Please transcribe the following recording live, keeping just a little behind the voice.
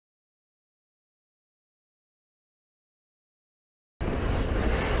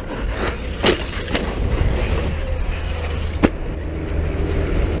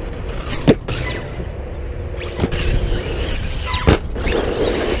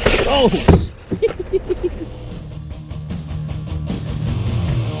Oh!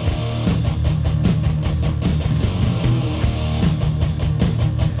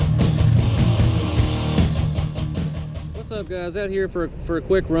 What's up, guys? Out here for a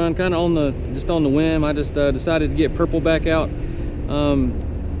quick run, kind of on the whim. I just decided to get Purple back out.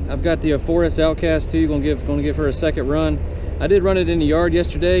 I've got the 4S Outcast too. Gonna give her a second run. I did run it in the yard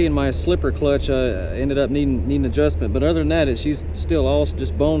yesterday, and my slipper clutch ended up needing adjustment. But other than that, she's still all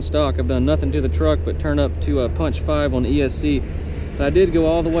just bone stock. I've done nothing to the truck but turn up to punch 5 on the ESC. But I did go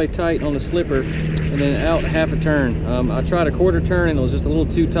all the way tight on the slipper and then out half a turn. I tried a quarter turn and it was just a little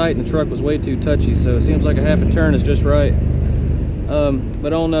too tight, and the truck was way too touchy. So it seems like a half a turn is just right.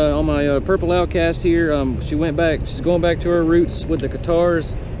 But on my Purple Outcast here, she's going back to her roots with the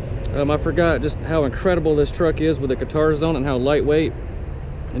guitars. I forgot just how incredible this truck is with the guitars on it, and how lightweight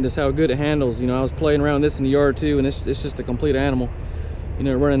and just how good it handles. You know, I was playing around this in the yard too, and it's just a complete animal. You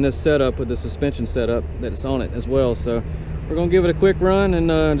know, running this setup with the suspension setup that's on it as well. So we're gonna give it a quick run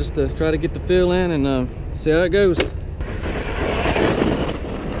and just to try to get the feel in and see how it goes.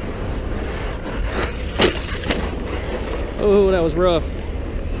 Oh, that was rough.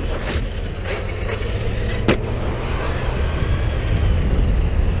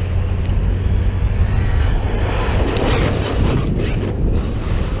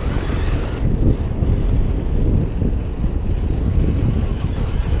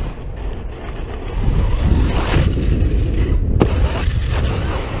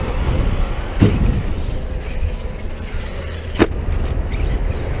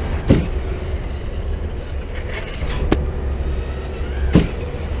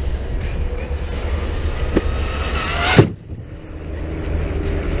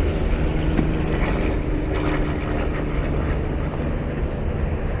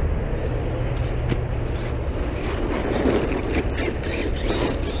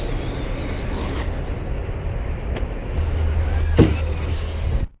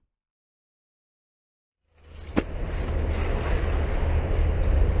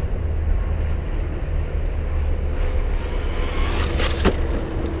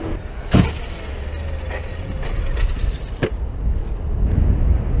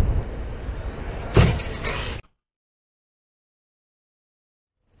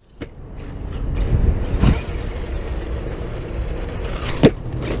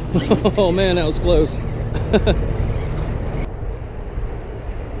 Oh man, that was close.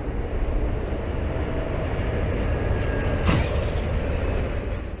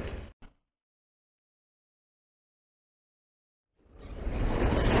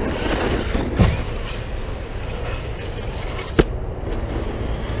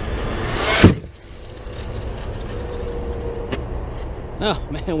 Oh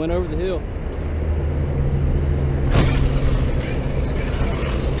man, went over the hill.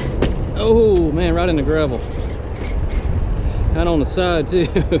 Oh man, right in the gravel. Kind of on the side too.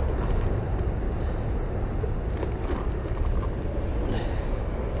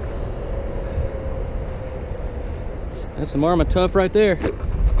 That's some ARRMA tough right there.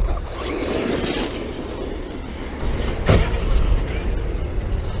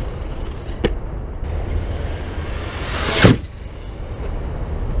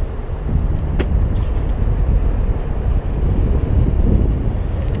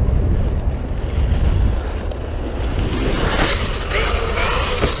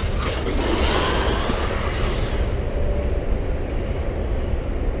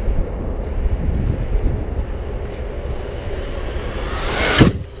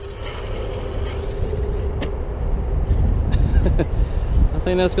 I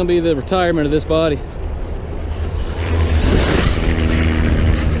think that's going to be the retirement of this body.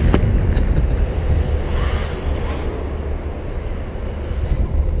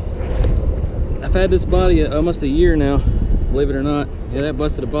 I've had this body almost a year now, believe it or not. Yeah, that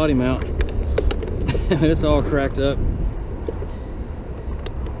busted a body mount. It's all cracked up.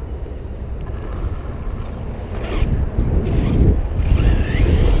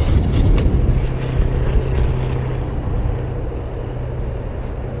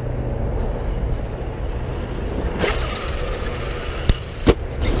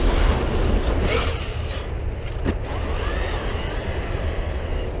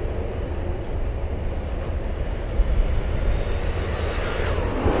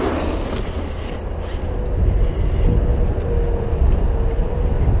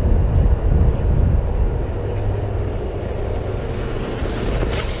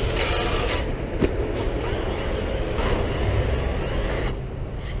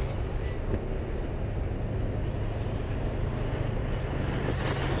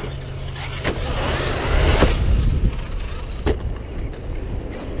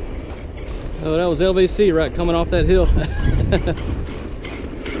 Oh, that was LVC right coming off that hill.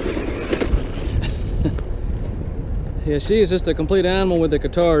 Yeah, she is just a complete animal with the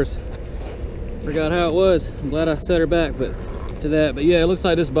guitars. Forgot how it was. I'm glad I set her back, but to that. But yeah, it looks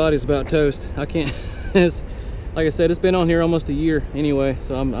like this body's about toast. I can't. It's, like I said, it's been on here almost a year anyway,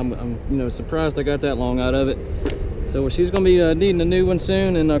 so I'm you know, surprised I got that long out of it. So she's gonna be needing a new one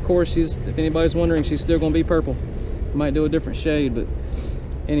soon, and of course, if anybody's wondering, she's still gonna be purple. Might do a different shade, but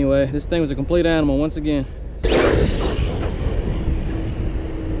anyway, this thing was a complete animal once again.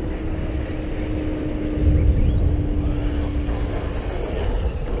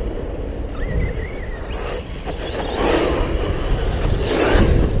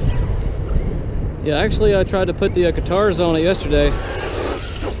 Yeah, actually I tried to put the guitars on it yesterday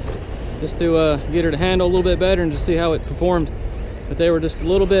just to get her to handle a little bit better and just see how it performed, but they were just a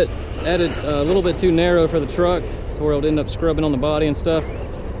little bit too narrow for the truck to where it would end up scrubbing on the body and stuff.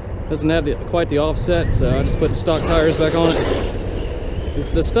 Doesn't have quite the offset, so I just put the stock tires back on it.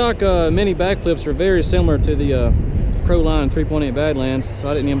 The stock mini backflips are very similar to the Pro Line 3.8 Badlands, so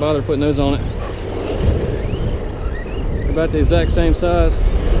I didn't even bother putting those on it. They're about the exact same size.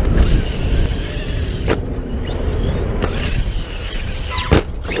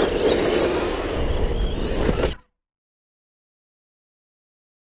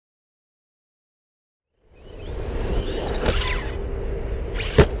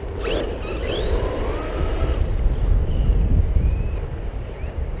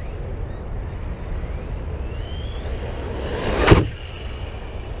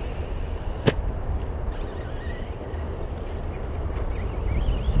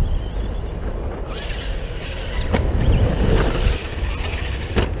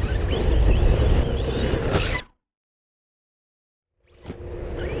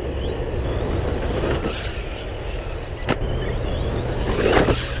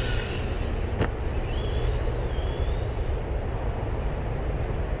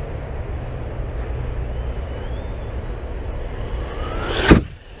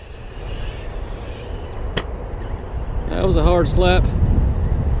 That was a hard slap.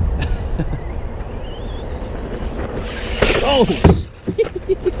 Oh!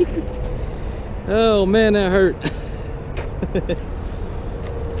 Oh man, that hurt.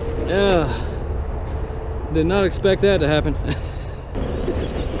 Yeah. Did not expect that to happen.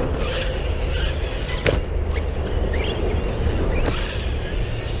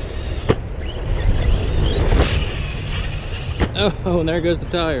 Oh, and there goes the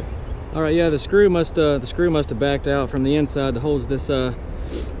tire. All right, yeah, the screw must have backed out from the inside that holds this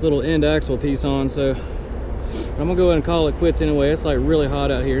little end axle piece on. So I'm gonna go ahead and call it quits anyway. It's like really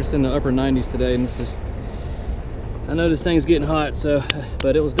hot out here. It's in the upper 90s today, and it's just, I know this thing's getting hot. So,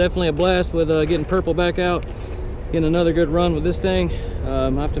 but it was definitely a blast with getting purple back out, getting another good run with this thing. I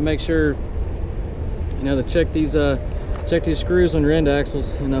have to make sure, you know, to check these screws on your end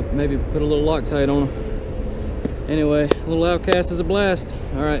axles, and maybe put a little Loctite on them. Anyway, little Outcast is a blast.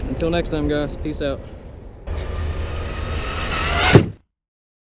 All right, until next time, guys. Peace out.